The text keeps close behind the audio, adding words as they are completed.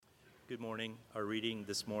Good morning. Our reading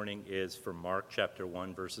this morning is from Mark chapter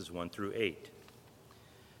 1, verses 1 through 8.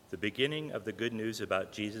 The beginning of the good news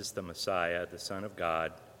about Jesus the Messiah, the Son of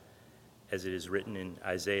God, as it is written in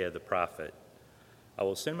Isaiah the prophet. I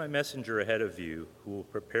will send my messenger ahead of you who will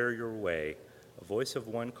prepare your way, a voice of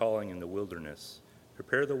one calling in the wilderness.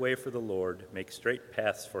 Prepare the way for the Lord, make straight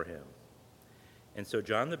paths for him. And so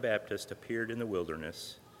John the Baptist appeared in the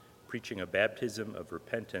wilderness, preaching a baptism of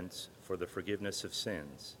repentance for the forgiveness of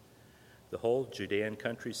sins. The whole Judean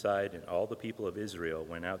countryside and all the people of Israel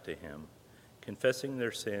went out to him. Confessing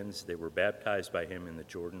their sins, they were baptized by him in the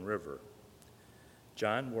Jordan River.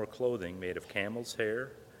 John wore clothing made of camel's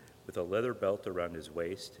hair, with a leather belt around his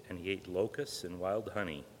waist, and he ate locusts and wild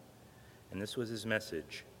honey. And this was his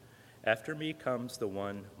message: "After me comes the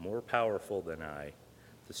one more powerful than I,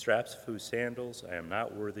 the straps of whose sandals I am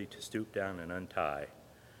not worthy to stoop down and untie.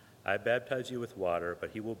 I baptize you with water,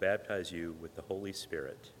 but he will baptize you with the Holy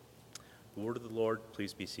Spirit." The word of the Lord,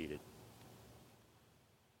 please be seated.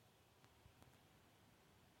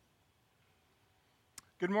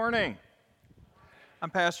 Good morning. I'm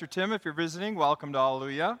Pastor Tim. If you're visiting, welcome to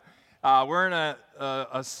Alleluia. We're in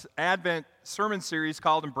a Advent sermon series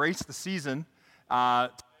called Embrace the Season.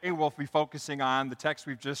 Today we'll be focusing on the text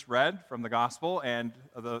we've just read from the Gospel and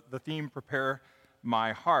the theme, Prepare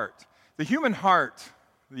My Heart. The human heart,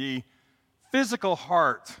 the physical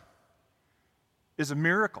heart, is a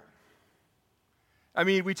miracle. I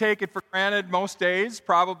mean, we take it for granted most days,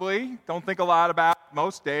 probably. Don't think a lot about it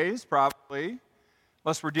most days, probably,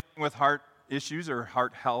 unless we're dealing with heart issues or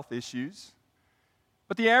heart health issues.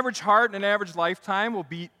 But the average heart in an average lifetime will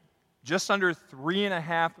beat just under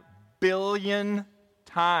 3.5 billion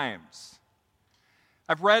times.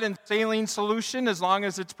 I've read in saline solution, as long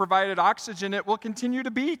as it's provided oxygen, it will continue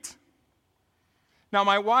to beat. Now,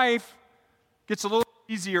 my wife gets a little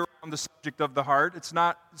easier on the subject of the heart. It's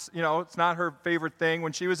not her favorite thing.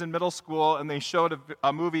 When she was in middle school and they showed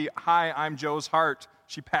a movie, Hi, I'm Joe's Heart,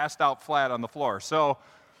 she passed out flat on the floor. So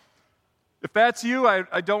if that's you,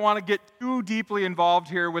 I don't want to get too deeply involved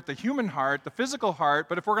here with the human heart, the physical heart,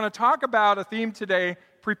 but if we're going to talk about a theme today,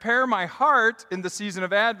 prepare my heart in the season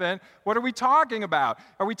of Advent, what are we talking about?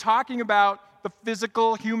 Are we talking about the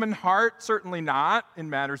physical human heart? Certainly not in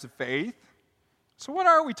matters of faith. So what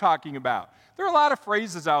are we talking about? There are a lot of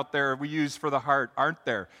phrases out there we use for the heart, aren't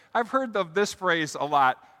there? I've heard of this phrase a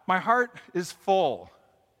lot: my heart is full.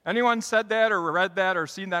 Anyone said that or read that or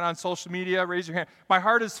seen that on social media? Raise your hand. My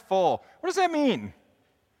heart is full. What does that mean?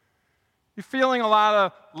 You're feeling a lot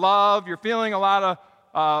of love. You're feeling a lot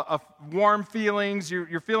of warm feelings.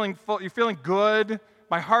 You're feeling full. You're feeling good.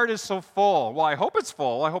 My heart is so full. Well, I hope it's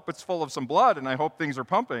full. I hope it's full of some blood, and I hope things are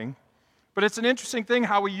pumping. But it's an interesting thing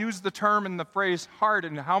how we use the term and the phrase heart,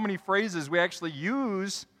 and how many phrases we actually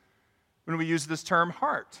use when we use this term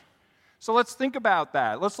heart. So let's think about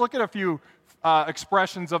that. Let's look at a few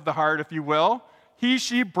expressions of the heart, if you will. He,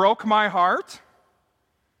 she broke my heart.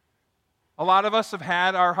 A lot of us have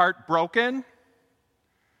had our heart broken.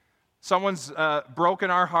 Someone's broken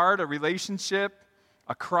our heart, a relationship,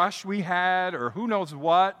 a crush we had, or who knows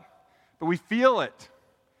what. But we feel it.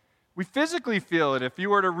 We physically feel it. If you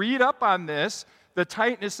were to read up on this, the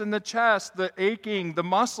tightness in the chest, the aching, the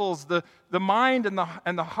muscles, the mind and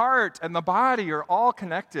the heart and the body are all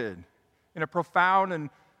connected in a profound and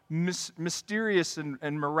mysterious and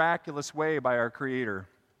miraculous way by our Creator.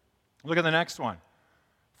 Look at the next one.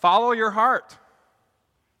 Follow your heart.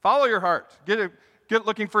 Follow your heart. Get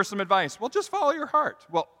looking for some advice. Well, just follow your heart.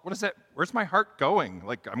 Well, what is that? Where's my heart going?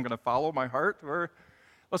 Like, I'm going to follow my heart?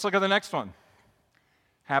 Let's look at the next one.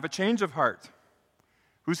 Have a change of heart.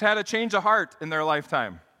 Who's had a change of heart in their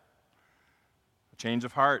lifetime? A change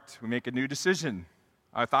of heart. We make a new decision.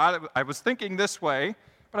 I was thinking this way,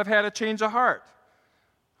 but I've had a change of heart.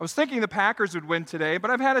 I was thinking the Packers would win today, but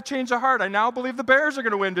I've had a change of heart. I now believe the Bears are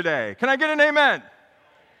going to win today. Can I get an amen?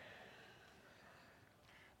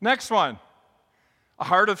 Next one. A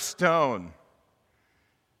heart of stone.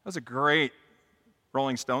 That was a great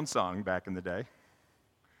Rolling Stones song back in the day.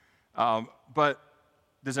 But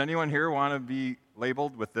does anyone here want to be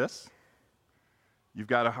labeled with this? You've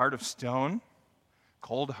got a heart of stone,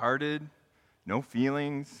 cold-hearted, no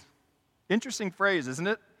feelings. Interesting phrase, isn't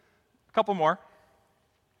it? A couple more.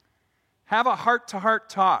 Have a heart-to-heart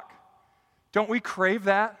talk. Don't we crave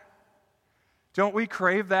that? Don't we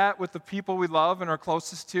crave that with the people we love and are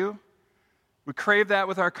closest to? We crave that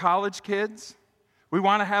with our college kids. We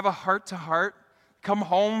want to have a heart-to-heart. Come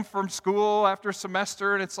home from school after a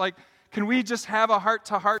semester, and it's like, can we just have a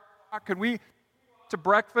heart-to-heart talk? Can we to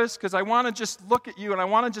breakfast? Because I want to just look at you, and I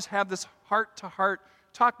want to just have this heart-to-heart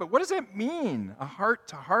talk. But what does that mean, a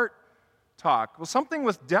heart-to-heart talk? Well, something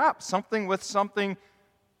with depth, something with some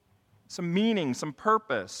meaning, some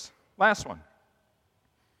purpose. Last one.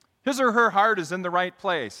 His or her heart is in the right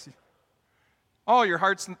place. Oh, your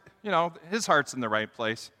heart's, his heart's in the right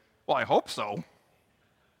place. Well, I hope so.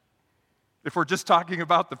 If we're just talking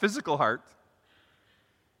about the physical heart.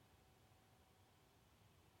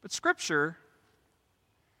 But Scripture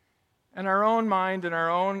and our own mind and our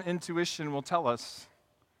own intuition will tell us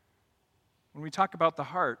when we talk about the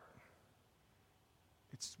heart,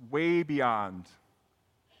 it's way beyond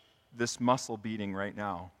this muscle beating right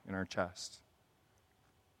now in our chest.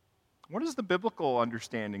 What is the biblical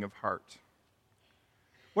understanding of heart?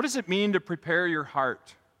 What does it mean to prepare your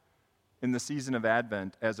heart in the season of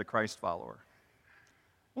Advent as a Christ follower?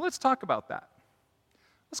 Well, let's talk about that.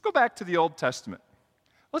 Let's go back to the Old Testament.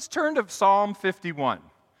 Let's turn to Psalm 51.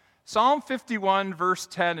 Psalm 51, verse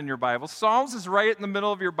 10 in your Bible. Psalms is right in the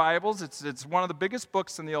middle of your Bibles. It's one of the biggest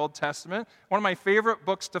books in the Old Testament. One of my favorite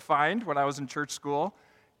books to find when I was in church school.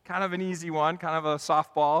 Kind of an easy one, kind of a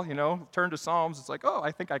softball, Turn to Psalms. It's like, oh,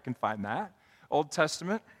 I think I can find that. Old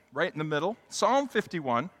Testament, right in the middle. Psalm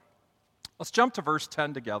 51. Let's jump to verse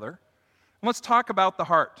 10 together. And let's talk about the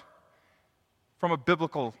heart from a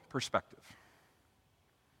biblical perspective.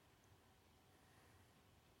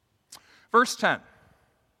 Verse 10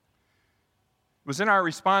 was in our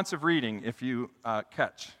responsive reading, if you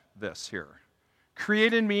catch this here.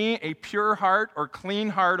 Create in me a pure heart or clean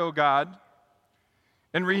heart, O God,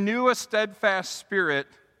 and renew a steadfast spirit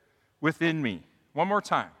within me. One more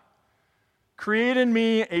time. Create in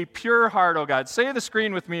me a pure heart, O God. Say the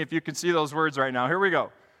screen with me if you can see those words right now. Here we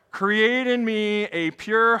go. Create in me a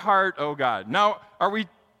pure heart, O God. Now,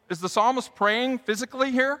 is the psalmist praying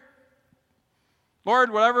physically here?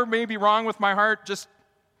 Lord, whatever may be wrong with my heart, just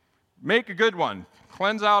make a good one.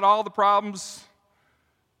 Cleanse out all the problems.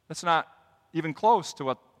 That's not even close to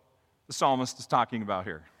what the psalmist is talking about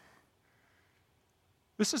here.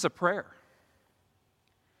 This is a prayer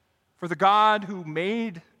for the God who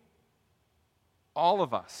made all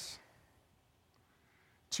of us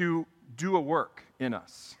to do a work in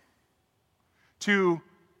us, to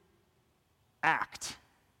act,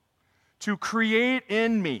 to create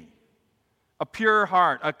in me a pure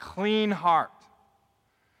heart, a clean heart.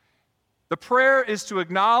 The prayer is to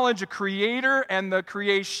acknowledge a creator and the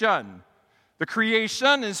creation. The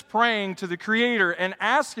creation is praying to the creator and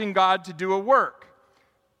asking God to do a work.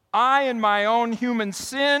 I, in my own human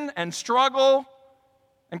sin and struggle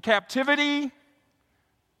and captivity,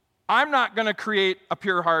 I'm not going to create a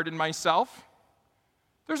pure heart in myself.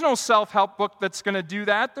 There's no self-help book that's going to do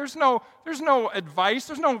that. There's no advice,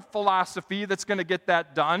 there's no philosophy that's going to get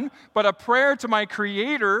that done. But a prayer to my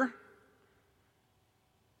Creator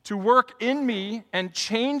to work in me and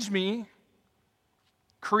change me,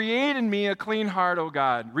 create in me a clean heart, O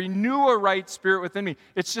God. Renew a right spirit within me.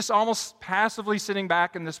 It's just almost passively sitting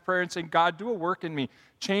back in this prayer and saying, God, do a work in me.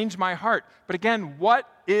 Change my heart. But again, what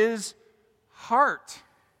is heart?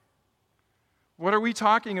 What are we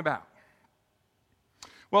talking about?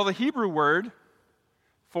 Well, the Hebrew word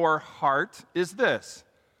for heart is this,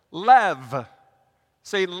 lev.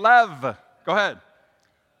 Say lev. Go ahead.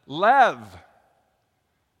 Lev.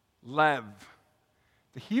 Lev.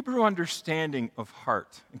 The Hebrew understanding of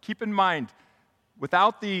heart. And keep in mind,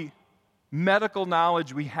 without the medical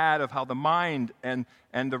knowledge we had of how the mind and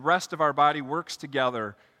the rest of our body works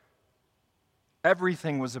together,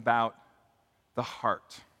 everything was about the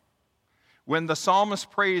heart. When the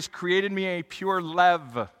psalmist prays, created me a pure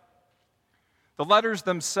lev, the letters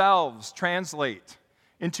themselves translate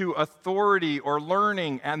into authority or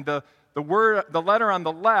learning, and the letter on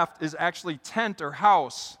the left is actually tent or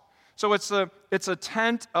house. So it's a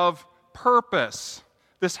tent of purpose,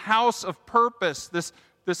 this house of purpose,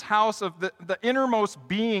 this house of the innermost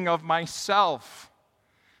being of myself.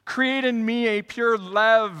 Create in me a pure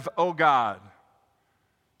lev, O God,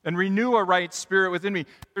 and renew a right spirit within me.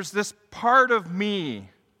 There's this part of me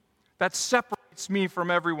that separates me from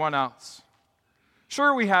everyone else.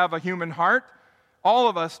 Sure, we have a human heart. All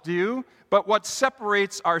of us do. But what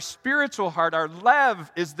separates our spiritual heart, our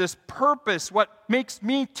lev, is this purpose, what makes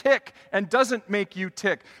me tick and doesn't make you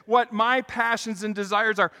tick, what my passions and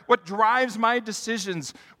desires are, what drives my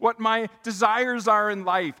decisions, what my desires are in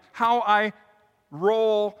life, how I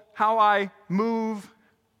roll, how I move,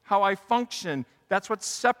 how I function. That's what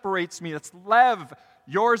separates me. That's lev.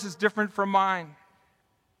 Yours is different from mine.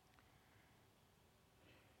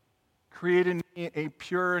 Create in me a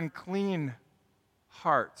pure and clean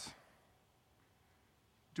heart.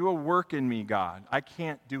 Do a work in me, God. I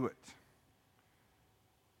can't do it.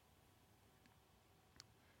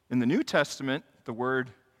 In the New Testament, the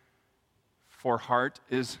word for heart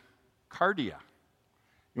is cardia.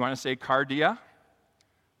 You want to say cardia?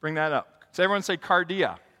 Bring that up. So everyone say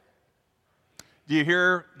cardia. Do you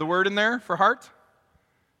hear the word in there for heart?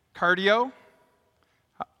 Cardio?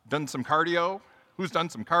 Done some cardio? Who's done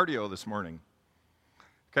some cardio this morning?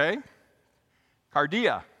 Okay.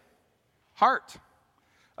 Cardia. Heart.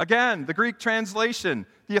 Again, the Greek translation,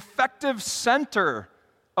 the effective center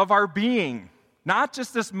of our being. Not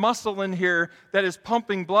just this muscle in here that is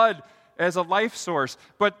pumping blood as a life source,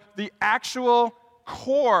 but the actual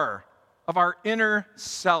core of our inner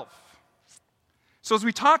self. So as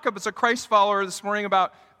we talk as a Christ follower this morning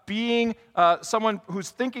about being someone who's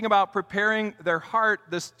thinking about preparing their heart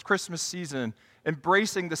this Christmas season,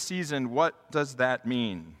 embracing the season, what does that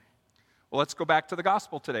mean? Well, let's go back to the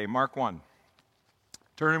gospel today, Mark 1.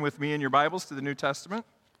 Turn with me in your Bibles to the New Testament.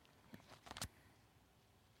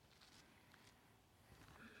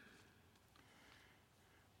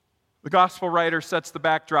 The gospel writer sets the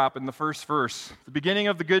backdrop in the first verse. The beginning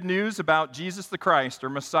of the good news about Jesus the Christ, or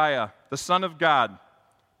Messiah, the Son of God,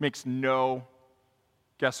 makes no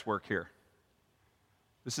guesswork here.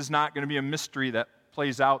 This is not going to be a mystery that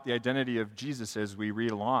plays out the identity of Jesus as we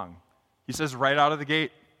read along. He says right out of the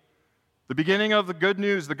gate, the beginning of the good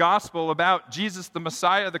news, the gospel about Jesus the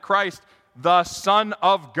Messiah, the Christ, the Son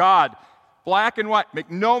of God. Black and white, make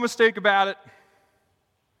no mistake about it.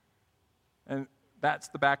 And that's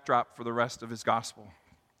the backdrop for the rest of his gospel.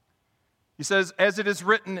 He says, as it is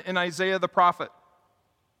written in Isaiah the prophet,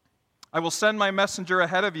 I will send my messenger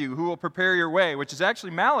ahead of you who will prepare your way, which is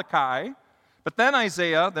actually Malachi. But then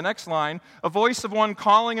Isaiah, the next line, a voice of one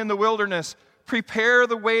calling in the wilderness, prepare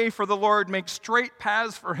the way for the Lord, make straight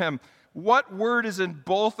paths for him. What word is in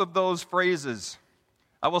both of those phrases?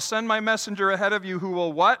 I will send my messenger ahead of you who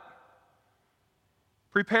will what?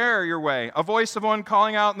 Prepare your way. A voice of one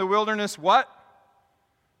calling out in the wilderness, what?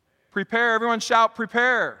 Prepare. Everyone shout,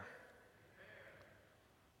 prepare.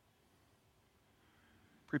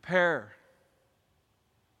 Prepare.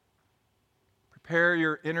 Prepare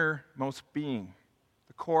your innermost being,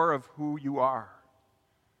 the core of who you are.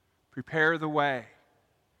 Prepare the way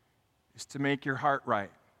is to make your heart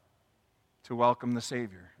right, to welcome the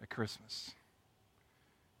Savior at Christmas.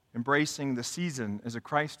 Embracing the season as a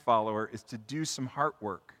Christ follower is to do some heart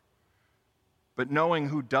work, but knowing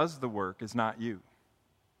who does the work is not you.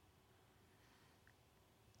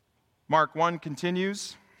 Mark 1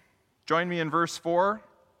 continues. Join me in verse 4.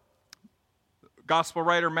 The gospel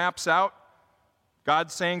writer maps out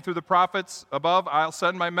God saying through the prophets above, I'll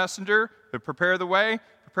send my messenger to prepare the way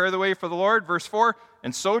for the Lord. Verse 4,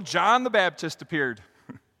 and so John the Baptist appeared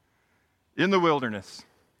in the wilderness,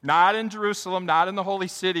 not in Jerusalem, not in the holy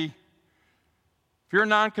city. If you're a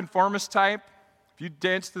nonconformist type, if you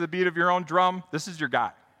dance to the beat of your own drum, this is your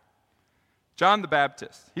guy. John the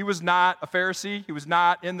Baptist. He was not a Pharisee. He was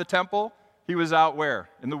not in the temple. He was out where?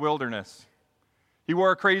 In the wilderness. He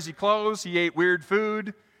wore crazy clothes. He ate weird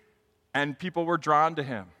food. And people were drawn to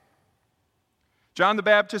him. John the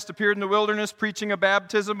Baptist appeared in the wilderness preaching a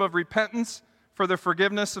baptism of repentance for the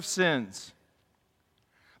forgiveness of sins.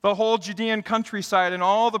 The whole Judean countryside and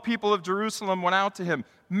all the people of Jerusalem went out to him.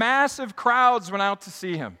 Massive crowds went out to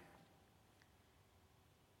see him.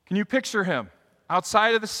 Can you picture him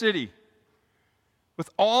outside of the city with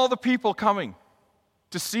all the people coming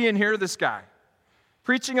to see and hear this guy,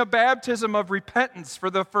 preaching a baptism of repentance for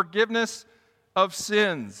the forgiveness of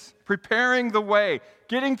sins, preparing the way,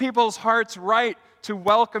 getting people's hearts right to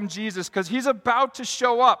welcome Jesus because he's about to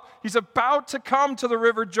show up. He's about to come to the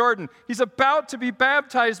River Jordan. He's about to be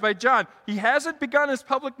baptized by John. He hasn't begun his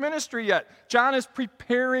public ministry yet. John is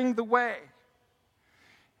preparing the way.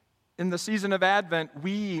 In the season of Advent,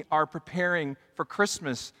 we are preparing for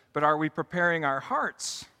Christmas, but are we preparing our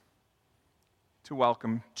hearts to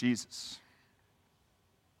welcome Jesus?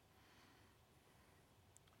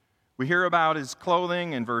 We hear about his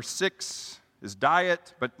clothing in verse 6, his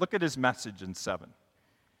diet, but look at his message in 7.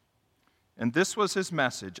 And this was his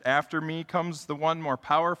message. After me comes the one more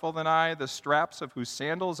powerful than I, the straps of whose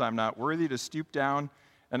sandals I'm not worthy to stoop down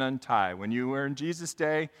and untie. When you were in Jesus'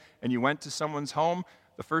 day and you went to someone's home,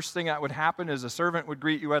 the first thing that would happen is a servant would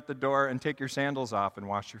greet you at the door and take your sandals off and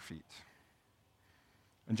wash your feet.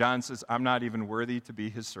 And John says, I'm not even worthy to be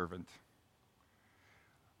his servant.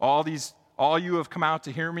 All you have come out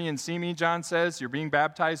to hear me and see me, John says. You're being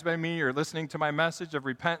baptized by me. You're listening to my message of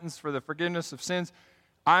repentance for the forgiveness of sins.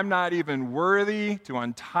 I'm not even worthy to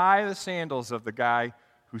untie the sandals of the guy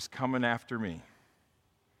who's coming after me.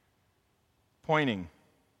 Pointing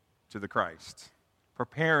to the Christ.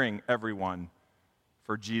 Preparing everyone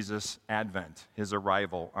for Jesus' advent, his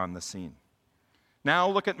arrival on the scene. Now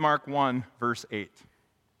look at Mark 1, verse 8.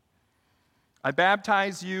 I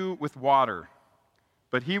baptize you with water,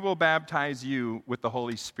 but he will baptize you with the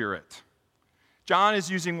Holy Spirit. John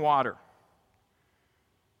is using water.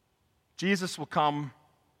 Jesus will come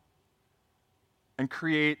and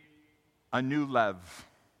create a new lev,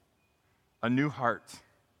 a new heart,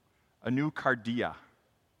 a new cardia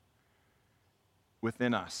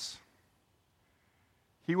within us.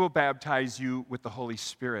 He will baptize you with the Holy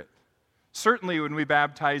Spirit. Certainly when we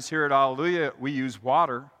baptize here at Alleluia, we use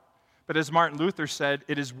water. But as Martin Luther said,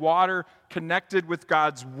 it is water connected with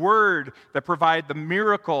God's Word that provide the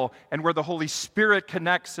miracle and where the Holy Spirit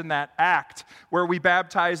connects in that act, where we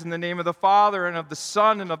baptize in the name of the Father and of the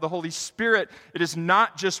Son and of the Holy Spirit. It is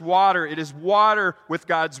not just water. It is water with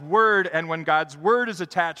God's Word, and when God's Word is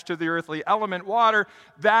attached to the earthly element water,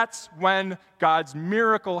 that's when God's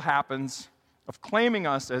miracle happens of claiming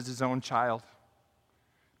us as His own child,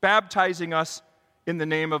 baptizing us in the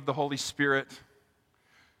name of the Holy Spirit,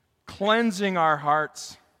 cleansing our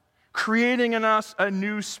hearts, creating in us a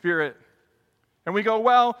new spirit. And we go,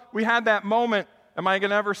 well, we had that moment. Am I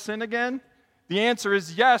going to ever sin again? The answer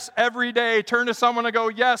is yes, every day. Turn to someone and go,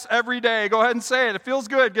 yes, every day. Go ahead and say it. It feels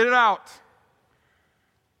good. Get it out.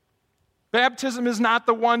 Baptism is not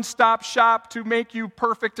the one-stop shop to make you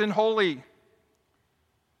perfect and holy.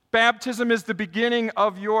 Baptism is the beginning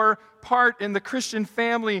of your part in the Christian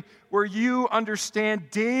family where you understand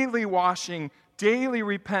daily washing, daily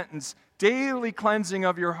repentance, daily cleansing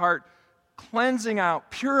of your heart, cleansing out,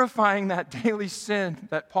 purifying that daily sin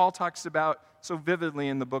that Paul talks about so vividly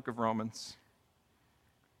in the book of Romans.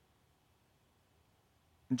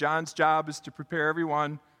 And John's job is to prepare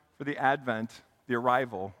everyone for the advent, the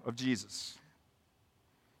arrival of Jesus.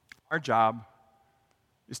 Our job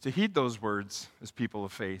is to heed those words as people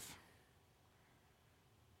of faith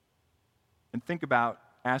and think about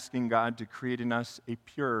asking God to create in us a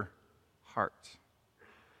pure heart.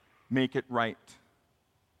 Make it right.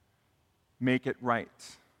 Make it right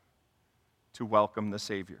to welcome the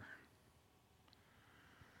Savior.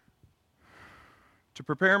 To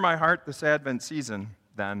prepare my heart this Advent season,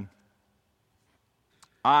 then,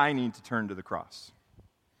 I need to turn to the cross.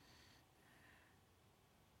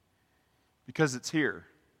 Because it's here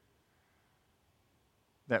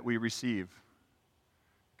that we receive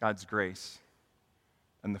God's grace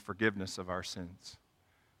and the forgiveness of our sins.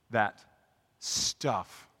 That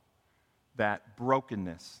stuff, that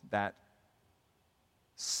brokenness, that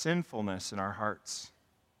sinfulness in our hearts.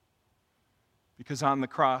 Because on the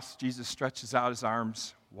cross, Jesus stretches out his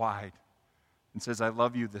arms wide and says, I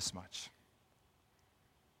love you this much.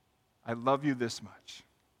 I love you this much.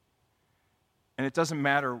 And it doesn't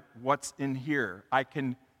matter what's in here. I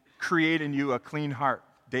can create in you a clean heart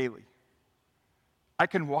daily. I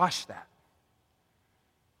can wash that.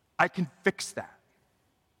 I can fix that.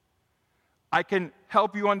 I can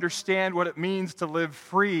help you understand what it means to live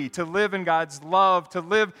free, to live in God's love, to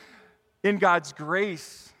live in God's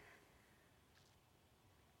grace.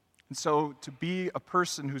 And so to be a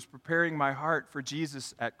person who's preparing my heart for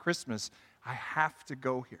Jesus at Christmas, I have to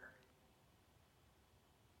go here.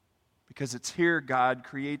 Because it's here God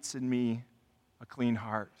creates in me a clean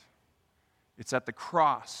heart. It's at the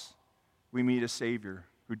cross we meet a Savior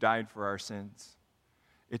who died for our sins.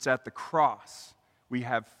 It's at the cross we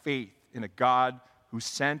have faith in a God who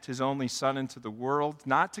sent his only Son into the world,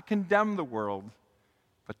 not to condemn the world,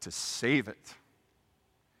 but to save it.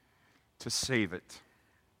 To save it.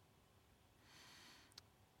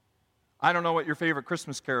 I don't know what your favorite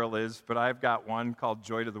Christmas carol is, but I've got one called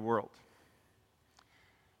Joy to the World.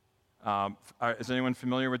 Is anyone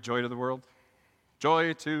familiar with Joy to the World?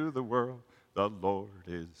 Joy to the world, the Lord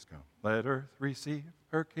is come. Let earth receive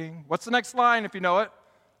her King. What's the next line if you know it?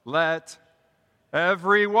 Let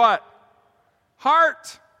every what?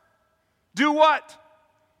 Heart. Do what?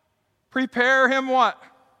 Prepare him what?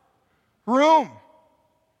 Room.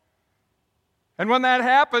 And when that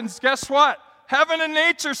happens, guess what? Heaven and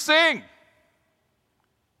nature sing.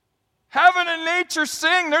 Heaven and nature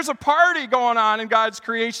sing. There's a party going on in God's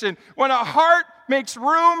creation when a heart makes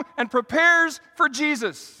room and prepares for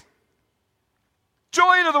Jesus.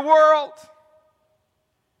 Joy to the world.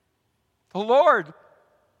 The Lord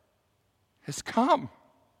has come.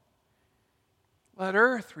 Let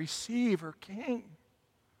earth receive her King,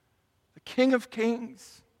 the King of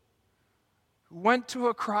Kings, who went to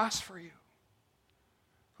a cross for you,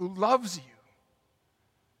 who loves you,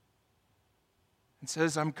 and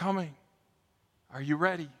says, I'm coming. Are you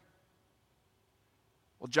ready?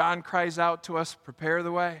 Well, John cries out to us, prepare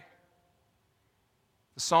the way.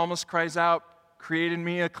 The psalmist cries out, create in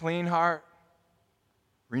me a clean heart.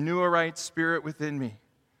 Renew a right spirit within me.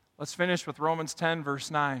 Let's finish with Romans 10,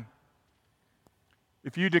 verse 9.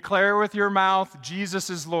 If you declare with your mouth Jesus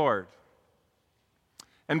is Lord,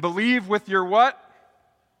 and believe with your what?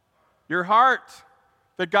 Your heart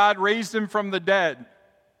that God raised him from the dead,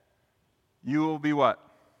 you will be what?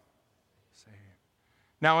 Saved.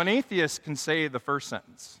 Now, an atheist can say the first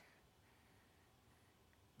sentence.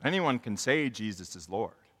 Anyone can say Jesus is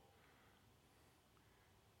Lord.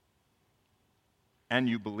 And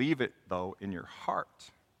you believe it, though, in your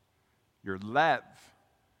heart, your lev,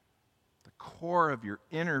 the core of your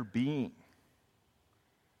inner being,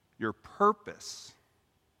 your purpose,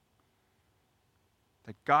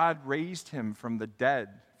 that God raised him from the dead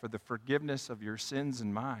for the forgiveness of your sins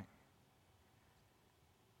and mine.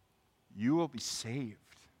 You will be saved.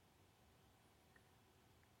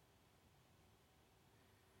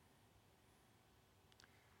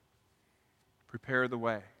 Prepare the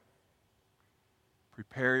way.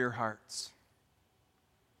 Prepare your hearts.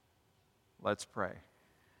 Let's pray.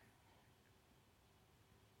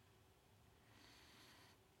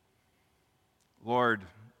 Lord,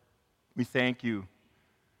 we thank you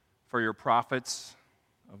for your prophets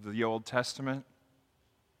of the Old Testament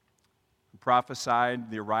who prophesied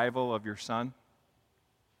the arrival of your Son.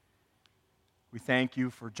 We thank you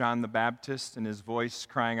for John the Baptist and his voice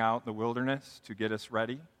crying out in the wilderness to get us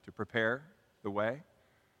ready, to prepare the way.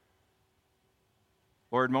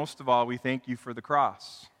 Lord, most of all, we thank you for the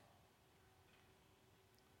cross,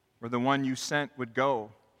 where the one you sent would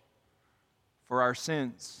go for our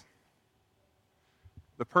sins,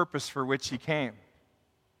 the purpose for which he came,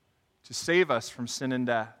 to save us from sin and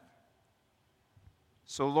death.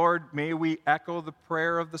 So, Lord, may we echo the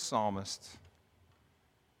prayer of the psalmist.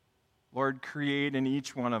 Lord, create in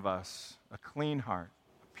each one of us a clean heart,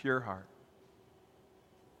 a pure heart,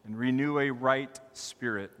 and renew a right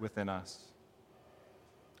spirit within us.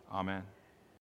 Amen.